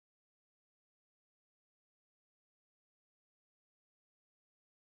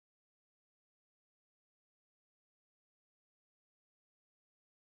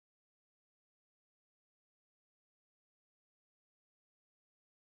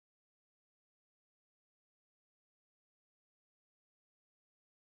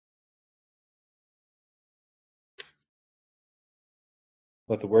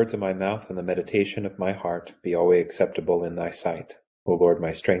Let the words of my mouth and the meditation of my heart be always acceptable in thy sight, O Lord,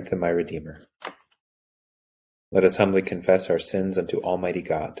 my strength and my Redeemer. Let us humbly confess our sins unto Almighty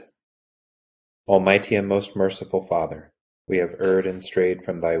God. Almighty and most merciful Father, we have erred and strayed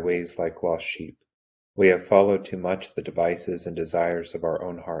from thy ways like lost sheep. We have followed too much the devices and desires of our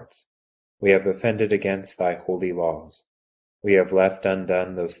own hearts. We have offended against thy holy laws. We have left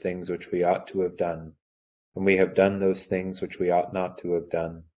undone those things which we ought to have done, and we have done those things which we ought not to have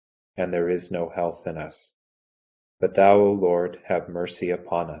done, and there is no health in us. But thou, O Lord, have mercy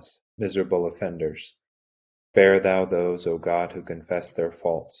upon us, miserable offenders. Spare thou those, O God, who confess their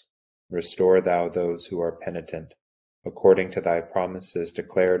faults. Restore thou those who are penitent, according to thy promises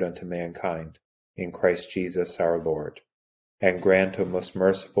declared unto mankind, in Christ Jesus our Lord. And grant, O most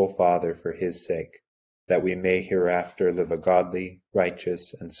merciful Father, for his sake, that we may hereafter live a godly,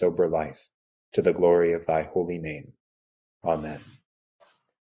 righteous, and sober life, to the glory of thy holy name. Amen.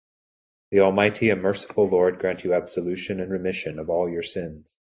 The Almighty and merciful Lord grant you absolution and remission of all your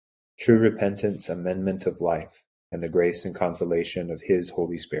sins, true repentance, amendment of life, and the grace and consolation of his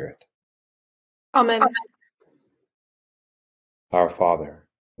Holy Spirit. Amen. Our Father,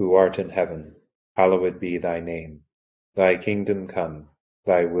 who art in heaven, hallowed be thy name. Thy kingdom come,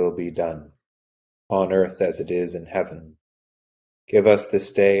 thy will be done, on earth as it is in heaven. Give us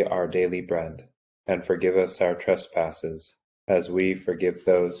this day our daily bread, and forgive us our trespasses, as we forgive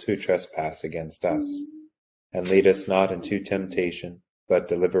those who trespass against us. And lead us not into temptation, but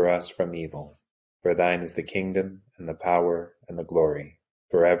deliver us from evil. For thine is the kingdom, and the power, and the glory,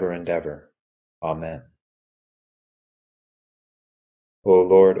 forever and ever. Amen. O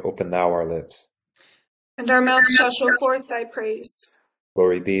Lord, open thou our lips, And our mouth shall show forth thy praise.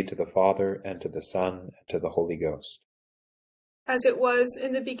 Glory be to the Father, and to the Son, and to the Holy Ghost. As it was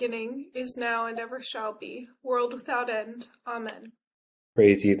in the beginning, is now, and ever shall be, world without end. Amen.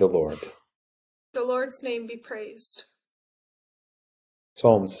 Praise ye the Lord. The Lord's name be praised.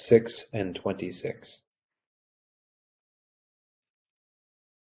 Psalms 6 and 26.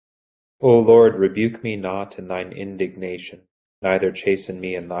 O Lord, rebuke me not in thine indignation, neither chasten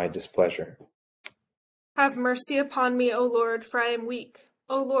me in thy displeasure. Have mercy upon me, O Lord, for I am weak.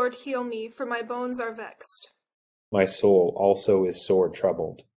 O Lord, heal me, for my bones are vexed. My soul also is sore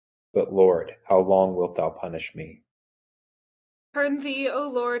troubled. But Lord, how long wilt thou punish me? Turn thee, O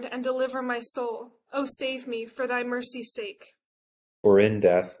Lord, and deliver my soul. O save me, for thy mercy's sake. For in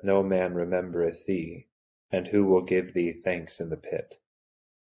death no man remembereth thee, and who will give thee thanks in the pit?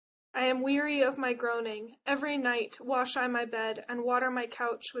 I am weary of my groaning. Every night wash I my bed, and water my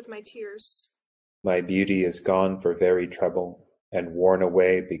couch with my tears. My beauty is gone for very trouble, and worn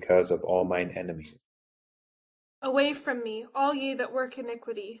away because of all mine enemies. Away from me, all ye that work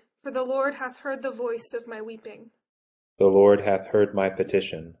iniquity, for the Lord hath heard the voice of my weeping. The Lord hath heard my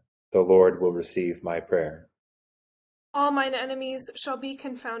petition, the Lord will receive my prayer. All mine enemies shall be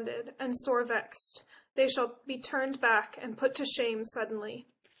confounded, and sore vexed. They shall be turned back, and put to shame suddenly.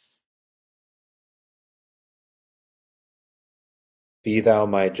 Be thou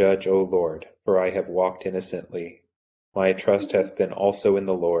my judge, O Lord, for I have walked innocently. My trust hath been also in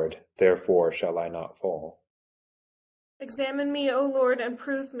the Lord, therefore shall I not fall. Examine me, O Lord, and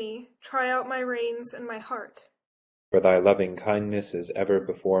prove me. Try out my reins and my heart. For thy loving kindness is ever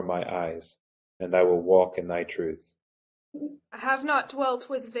before my eyes, and I will walk in thy truth. I have not dwelt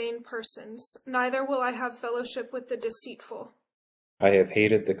with vain persons, neither will I have fellowship with the deceitful. I have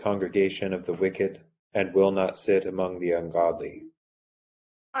hated the congregation of the wicked, and will not sit among the ungodly.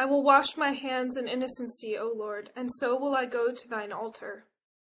 I will wash my hands in innocency, O Lord, and so will I go to thine altar.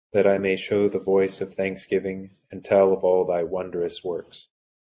 That I may show the voice of thanksgiving, and tell of all thy wondrous works.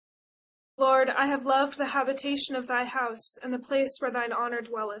 Lord, I have loved the habitation of thy house, and the place where thine honor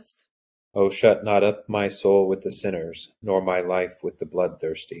dwelleth. O shut not up my soul with the sinners, nor my life with the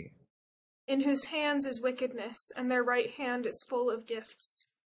bloodthirsty. In whose hands is wickedness, and their right hand is full of gifts.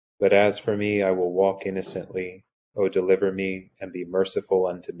 But as for me, I will walk innocently. O deliver me, and be merciful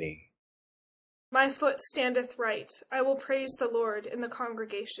unto me. My foot standeth right. I will praise the Lord in the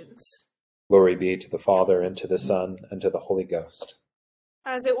congregations. Glory be to the Father, and to the Son, and to the Holy Ghost.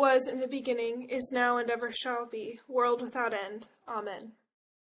 As it was in the beginning, is now, and ever shall be, world without end. Amen.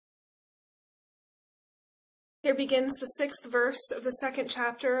 Here begins the 6th verse of the 2nd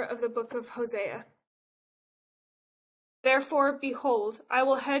chapter of the book of Hosea. Therefore, behold, I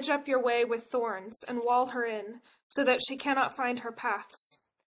will hedge up your way with thorns, and wall her in, so that she cannot find her paths.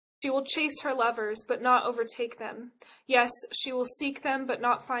 She will chase her lovers, but not overtake them. Yes, she will seek them, but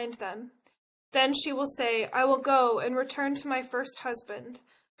not find them. Then she will say, I will go and return to my first husband,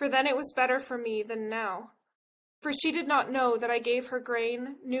 for then it was better for me than now. For she did not know that I gave her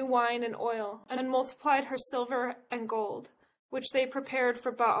grain, new wine, and oil, and multiplied her silver and gold, which they prepared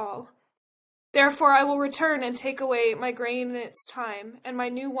for Baal. Therefore I will return and take away my grain in its time, and my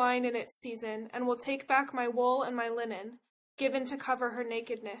new wine in its season, and will take back my wool and my linen, given to cover her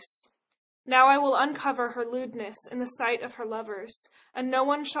nakedness. Now I will uncover her lewdness in the sight of her lovers, and no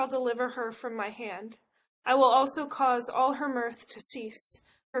one shall deliver her from my hand. I will also cause all her mirth to cease,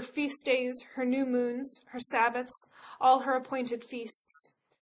 her feast days, her new moons, her Sabbaths, all her appointed feasts.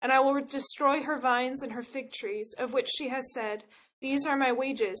 And I will destroy her vines and her fig trees, of which she has said, These are my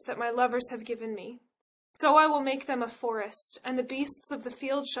wages that my lovers have given me. So I will make them a forest, and the beasts of the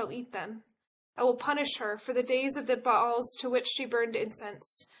field shall eat them. I will punish her for the days of the Baals to which she burned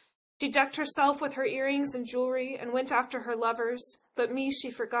incense. She decked herself with her earrings and jewelry, and went after her lovers, but me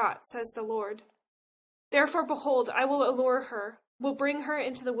she forgot, says the Lord. Therefore, behold, I will allure her, will bring her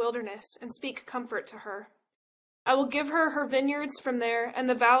into the wilderness, and speak comfort to her. I will give her her vineyards from there, and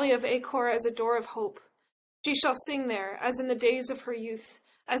the valley of Achor as a door of hope. She shall sing there, as in the days of her youth,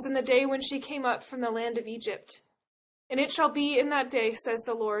 as in the day when she came up from the land of Egypt. And it shall be in that day, says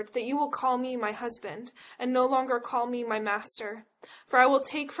the Lord, that you will call me my husband, and no longer call me my master. For I will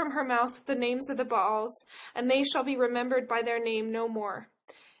take from her mouth the names of the Baals, and they shall be remembered by their name no more.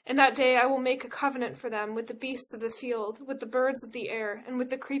 In that day I will make a covenant for them with the beasts of the field, with the birds of the air, and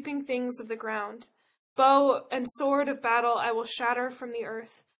with the creeping things of the ground. Bow and sword of battle I will shatter from the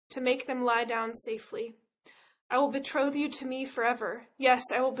earth, to make them lie down safely. I will betroth you to me forever. Yes,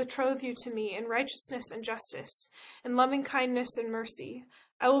 I will betroth you to me in righteousness and justice, in loving kindness and mercy.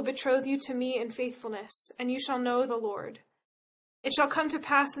 I will betroth you to me in faithfulness, and you shall know the Lord. It shall come to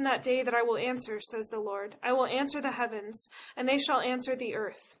pass in that day that I will answer, says the Lord. I will answer the heavens, and they shall answer the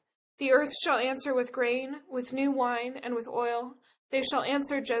earth. The earth shall answer with grain, with new wine, and with oil. They shall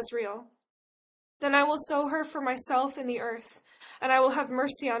answer Jezreel. Then I will sow her for myself in the earth, and I will have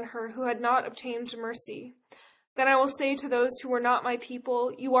mercy on her who had not obtained mercy. Then I will say to those who were not my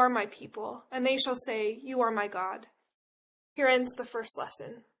people, You are my people, and they shall say, You are my God. Here ends the first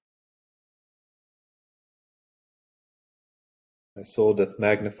lesson. My soul doth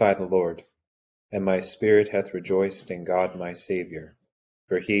magnify the Lord, and my spirit hath rejoiced in God my Saviour,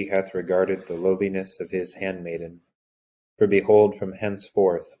 for he hath regarded the lowliness of his handmaiden. For behold, from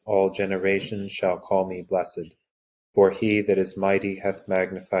henceforth all generations shall call me blessed, for he that is mighty hath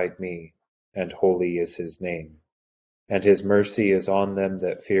magnified me, and holy is his name. And his mercy is on them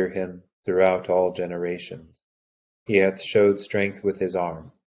that fear him throughout all generations. He hath showed strength with his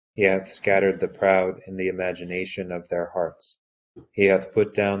arm. He hath scattered the proud in the imagination of their hearts. He hath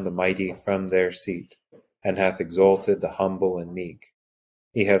put down the mighty from their seat, and hath exalted the humble and meek.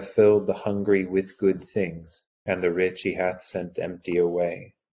 He hath filled the hungry with good things, and the rich he hath sent empty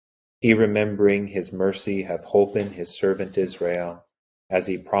away. He, remembering his mercy, hath holpen his servant Israel, as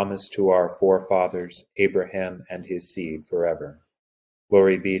he promised to our forefathers, Abraham and his seed forever.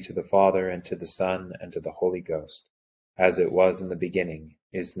 Glory be to the Father, and to the Son, and to the Holy Ghost, as it was in the beginning,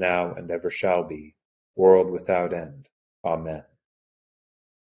 is now, and ever shall be, world without end. Amen.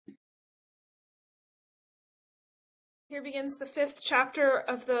 Here begins the 5th chapter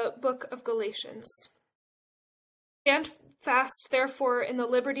of the book of Galatians. Stand fast, therefore, in the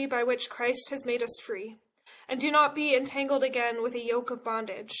liberty by which Christ has made us free, and do not be entangled again with a yoke of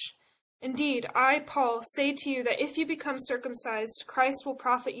bondage. Indeed, I, Paul, say to you that if you become circumcised, Christ will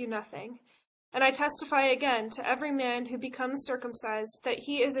profit you nothing. And I testify again to every man who becomes circumcised that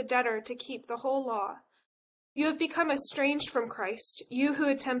he is a debtor to keep the whole law. You have become estranged from Christ, you who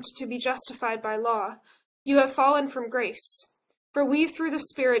attempt to be justified by law. You have fallen from grace. For we through the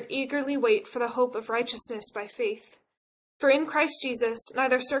Spirit eagerly wait for the hope of righteousness by faith. For in Christ Jesus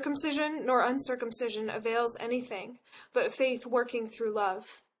neither circumcision nor uncircumcision avails anything, but faith working through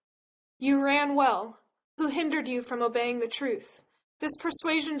love. You ran well. Who hindered you from obeying the truth? This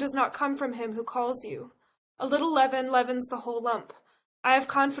persuasion does not come from him who calls you. A little leaven leavens the whole lump. I have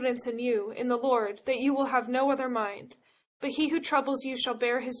confidence in you, in the Lord, that you will have no other mind. But he who troubles you shall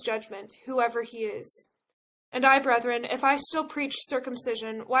bear his judgment, whoever he is. And I, brethren, if I still preach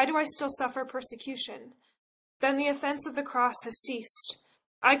circumcision, why do I still suffer persecution? Then the offense of the cross has ceased.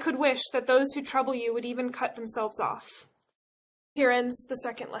 I could wish that those who trouble you would even cut themselves off. Here ends the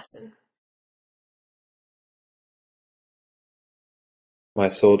second lesson. My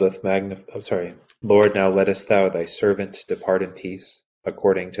soul doth magnify. Lord, now lettest thou thy servant depart in peace,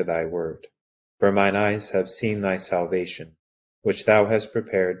 according to thy word. For mine eyes have seen thy salvation, which thou hast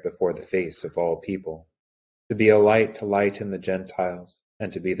prepared before the face of all people, to be a light to lighten the Gentiles,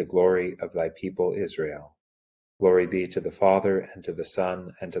 and to be the glory of thy people Israel. Glory be to the Father, and to the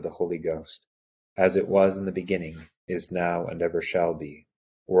Son, and to the Holy Ghost, as it was in the beginning, is now, and ever shall be,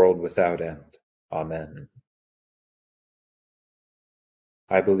 world without end. Amen.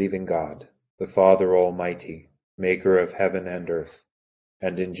 I believe in God, the Father Almighty, maker of heaven and earth,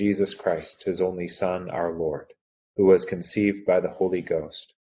 and in Jesus Christ, his only Son, our Lord, who was conceived by the Holy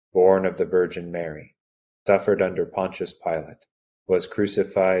Ghost, born of the Virgin Mary, suffered under Pontius Pilate, was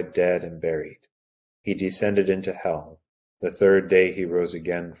crucified, dead, and buried. He descended into hell. The third day he rose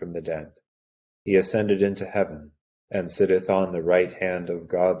again from the dead. He ascended into heaven, and sitteth on the right hand of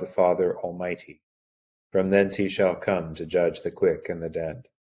God the Father Almighty. From thence he shall come to judge the quick and the dead.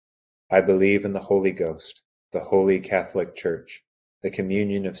 I believe in the Holy Ghost, the holy Catholic Church, the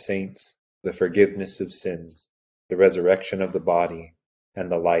communion of saints, the forgiveness of sins, the resurrection of the body,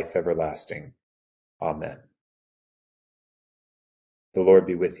 and the life everlasting. Amen. The Lord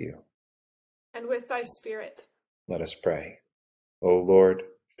be with you. And with thy spirit. Let us pray. O Lord,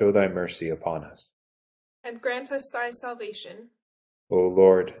 show thy mercy upon us. And grant us thy salvation. O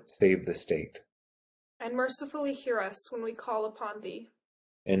Lord, save the state. And mercifully hear us when we call upon thee.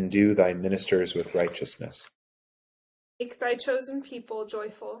 Endue thy ministers with righteousness. Make thy chosen people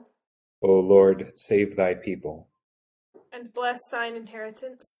joyful. O Lord, save thy people. And bless thine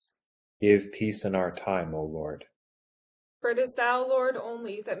inheritance. Give peace in our time, O Lord. For it is thou, Lord,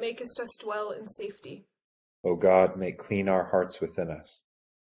 only that makest us dwell in safety. O God, make clean our hearts within us.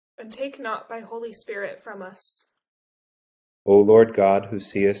 And take not thy Holy Spirit from us. O Lord God, who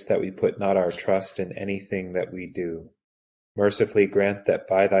seest that we put not our trust in anything that we do, mercifully grant that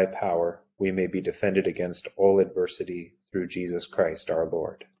by thy power we may be defended against all adversity through Jesus Christ our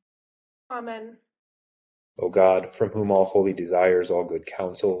Lord. Amen. O God, from whom all holy desires, all good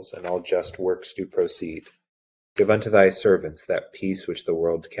counsels, and all just works do proceed, give unto thy servants that peace which the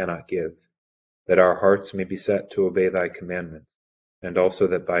world cannot give, that our hearts may be set to obey thy commandments, and also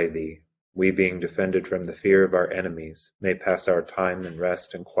that by thee, we being defended from the fear of our enemies, may pass our time in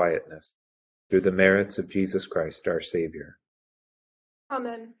rest and quietness, through the merits of Jesus Christ our Saviour.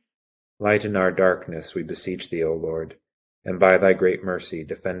 Amen. Lighten our darkness, we beseech thee, O Lord, and by thy great mercy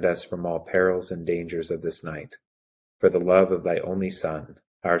defend us from all perils and dangers of this night, for the love of thy only Son,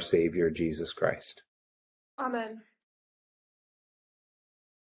 our Saviour, Jesus Christ. Amen.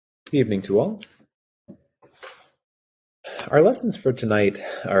 Good evening to all. Our lessons for tonight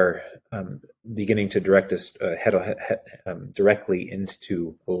are beginning to direct us directly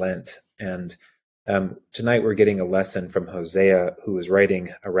into Lent. And tonight we're getting a lesson from Hosea, who is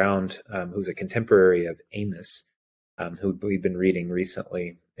writing around, who's a contemporary of Amos, who we've been reading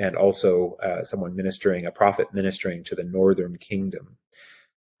recently, and also a prophet ministering to the northern kingdom.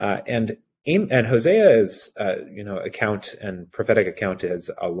 And Hosea's, account and prophetic account has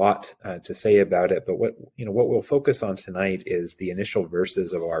a lot to say about it. But what we'll focus on tonight is the initial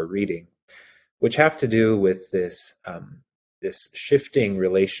verses of our reading, which have to do with this shifting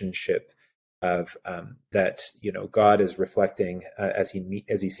relationship of that God is reflecting as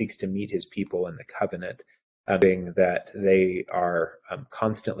he seeks to meet his people in the covenant, that they are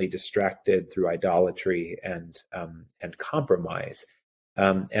constantly distracted through idolatry and compromise.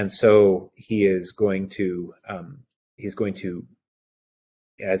 And so he is going to,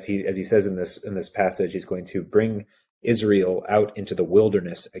 as he says in this passage, he's going to bring Israel out into the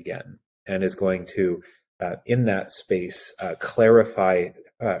wilderness again, and is going to, in that space, clarify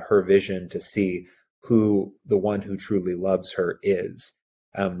her vision to see who the one who truly loves her is.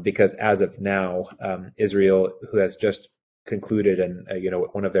 Because as of now, Israel, who has just concluded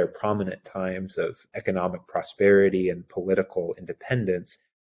one of their prominent times of economic prosperity and political independence,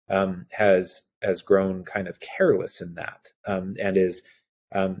 has grown kind of careless in that, and is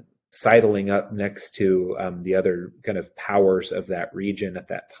sidling up next to the other kind of powers of that region at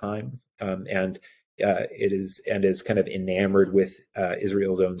that time, and is kind of enamored with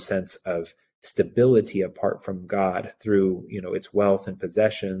Israel's own sense of stability apart from God through its wealth and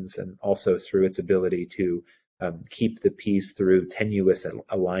possessions, and also through its ability to keep the peace through tenuous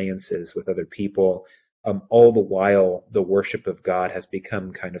alliances with other people. All the while, the worship of God has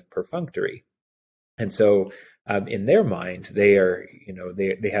become kind of perfunctory, and so in their mind, they are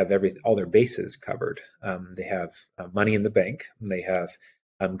they have all their bases covered. They have money in the bank, and they have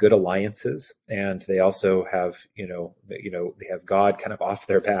good alliances, and they also have they have God kind of off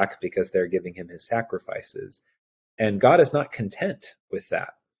their back because they're giving him his sacrifices, and God is not content with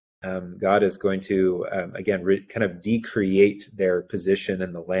that. God is going to again kind of decreate their position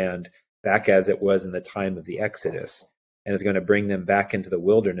in the land back as it was in the time of the Exodus, and is going to bring them back into the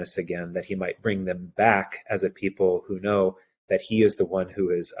wilderness again, that he might bring them back as a people who know that he is the one who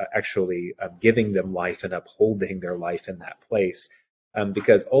is actually giving them life and upholding their life in that place.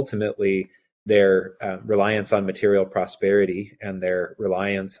 Because ultimately, their reliance on material prosperity and their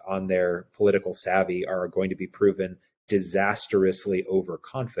reliance on their political savvy are going to be proven disastrously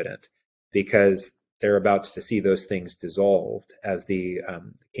overconfident, because they're about to see those things dissolved as the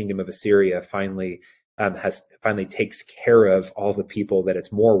kingdom of Assyria finally takes care of all the people that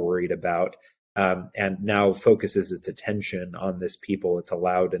it's more worried about, and now focuses its attention on this people it's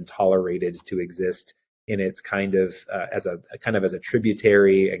allowed and tolerated to exist in its kind of as a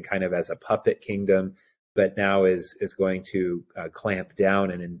tributary and kind of as a puppet kingdom, but now is going to clamp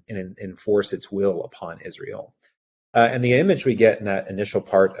down and enforce its will upon Israel. And the image we get in that initial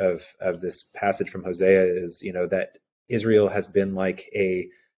part of this passage from Hosea is, that Israel has been like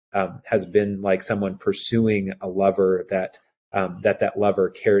someone pursuing a lover that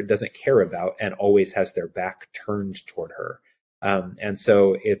lover doesn't care about, and always has their back turned toward her. And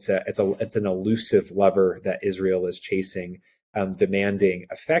so it's an elusive lover that Israel is chasing, demanding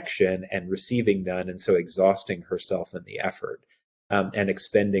affection and receiving none, and so exhausting herself in the effort, and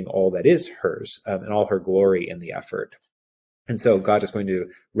expending all that is hers, and all her glory in the effort. And so God is going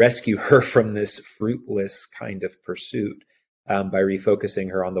to rescue her from this fruitless kind of pursuit, by refocusing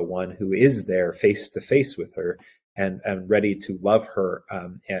her on the one who is there face to face with her, and ready to love her,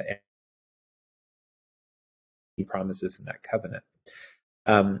 and he promises in that covenant.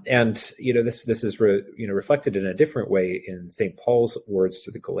 And this is reflected in a different way in St. Paul's words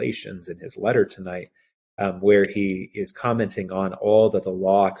to the Galatians in his letter tonight, where he is commenting on all that the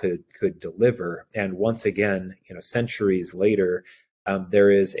law could deliver. And once again, centuries later,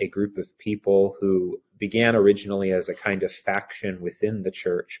 there is a group of people who began originally as a kind of faction within the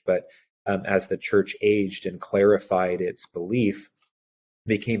church, but as the church aged and clarified its belief,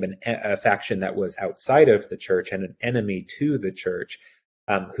 became a faction that was outside of the church and an enemy to the church,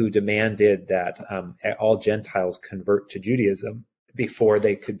 who demanded that all Gentiles convert to Judaism before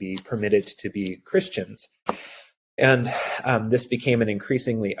they could be permitted to be Christians. And this became an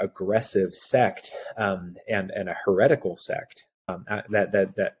increasingly aggressive sect, and a heretical sect,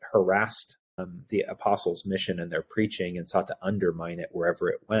 that harassed the apostles' mission and their preaching, and sought to undermine it wherever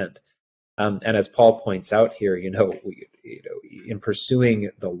it went. And as Paul points out here, in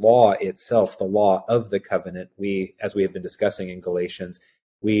pursuing the law itself, the law of the covenant, as we have been discussing in Galatians,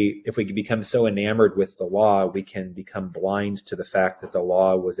 if we become so enamored with the law, we can become blind to the fact that the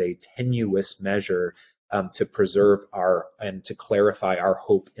law was a tenuous measure to preserve and to clarify our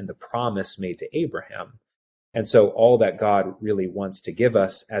hope in the promise made to Abraham. And so all that God really wants to give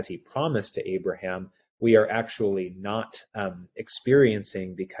us, as he promised to Abraham, we are actually not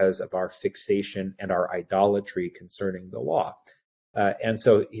experiencing because of our fixation and our idolatry concerning the law. And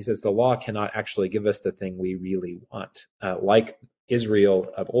so he says the law cannot actually give us the thing we really want. Like Israel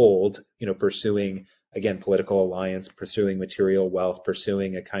of old, pursuing, again, political alliance, pursuing material wealth,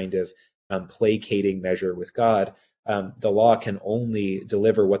 pursuing a kind of placating measure with God, the law can only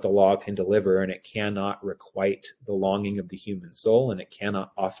deliver what the law can deliver, and it cannot requite the longing of the human soul, and it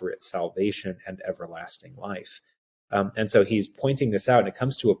cannot offer it salvation and everlasting life. And so he's pointing this out, and it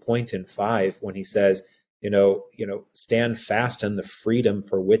comes to a point in 5 when he says, stand fast in the freedom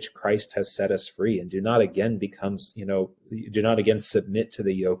for which Christ has set us free, and do not again submit to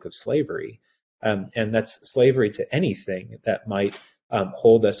the yoke of slavery. And that's slavery to anything that might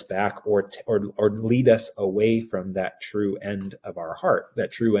hold us back or lead us away from that true end of our heart,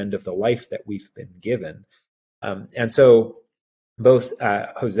 that true end of the life that we've been given. And so both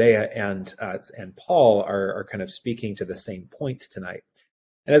Hosea and Paul are kind of speaking to the same point tonight.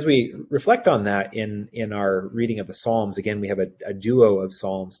 And as we reflect on that in our reading of the Psalms, again, we have a duo of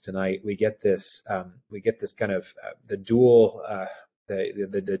Psalms tonight. We get this kind of the dual,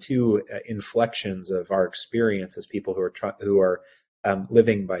 the two inflections of our experience as people who are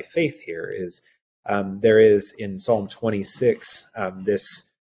living by faith here. Is there is in Psalm 26 this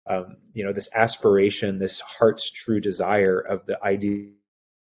aspiration, this heart's true desire of the idea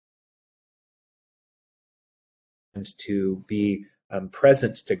to be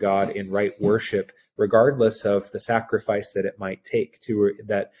present to God in right worship, regardless of the sacrifice that it might take.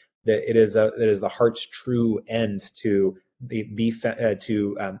 That it is the heart's true end to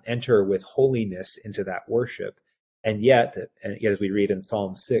enter with holiness into that worship. And yet, as we read in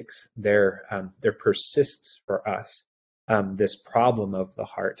Psalm 6, there persists for us this problem of the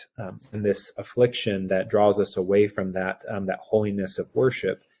heart, and this affliction that draws us away from that holiness of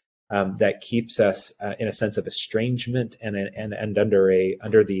worship, that keeps us in a sense of estrangement and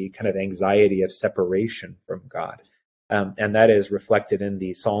under the kind of anxiety of separation from God. And that is reflected in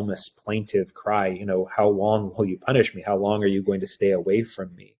the psalmist's plaintive cry, how long will you punish me? How long are you going to stay away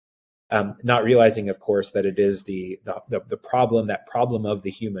from me? not realizing, of course, that it is the problem, that problem of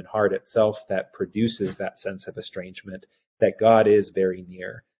the human heart itself that produces that sense of estrangement, that God is very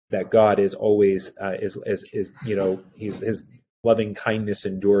near, that God is always, his loving kindness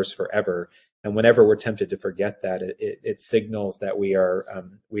endures forever. And whenever we're tempted to forget that, it signals that we are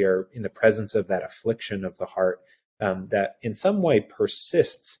in the presence of that affliction of the heart that in some way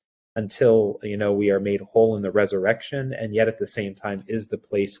persists until we are made whole in the resurrection, and yet at the same time is the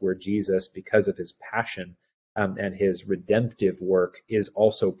place where Jesus, because of his passion and his redemptive work, is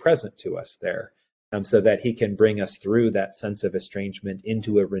also present to us there, so that he can bring us through that sense of estrangement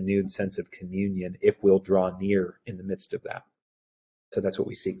into a renewed sense of communion if we'll draw near in the midst of that. So that's what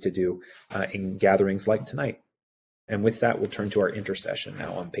we seek to do in gatherings like tonight. And with that, we'll turn to our intercession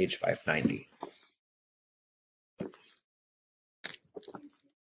now on page 590.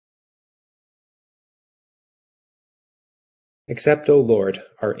 Accept, O Lord,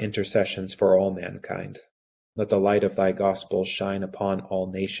 our intercessions for all mankind. Let the light of thy gospel shine upon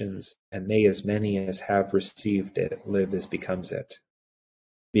all nations, and may as many as have received it live as becomes it.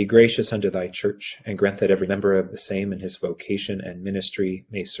 Be gracious unto thy church, and grant that every member of the same in his vocation and ministry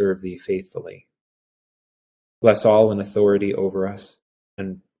may serve thee faithfully. Bless all in authority over us,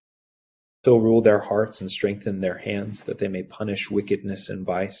 and so rule their hearts and strengthen their hands, that they may punish wickedness and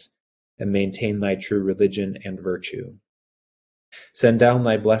vice, and maintain thy true religion and virtue. Send down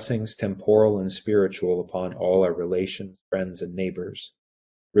thy blessings, temporal and spiritual, upon all our relations, friends, and neighbors.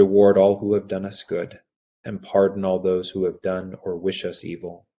 Reward all who have done us good, and pardon all those who have done or wish us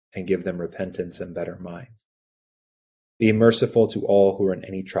evil, and give them repentance and better minds. Be merciful to all who are in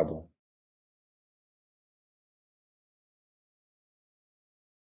any trouble.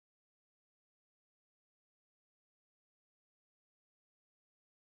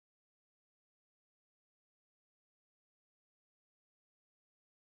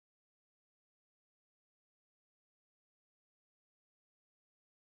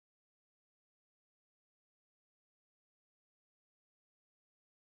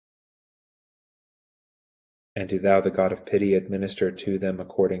 And do thou, the God of pity, administer to them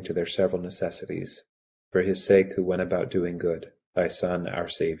according to their several necessities, for his sake who went about doing good, thy Son, our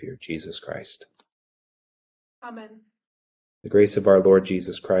Saviour, Jesus Christ. Amen. The grace of our Lord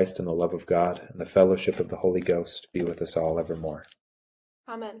Jesus Christ, and the love of God, and the fellowship of the Holy Ghost be with us all evermore.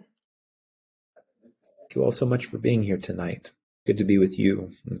 Amen. Thank you all so much for being here tonight. Good to be with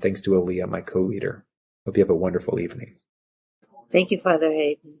you, and thanks to Aaliyah, my co-leader. Hope you have a wonderful evening. Thank you, Father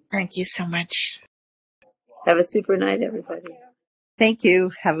Hayden. Thank you so much. Have a super night, everybody. Thank you.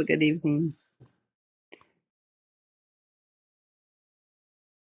 Have a good evening.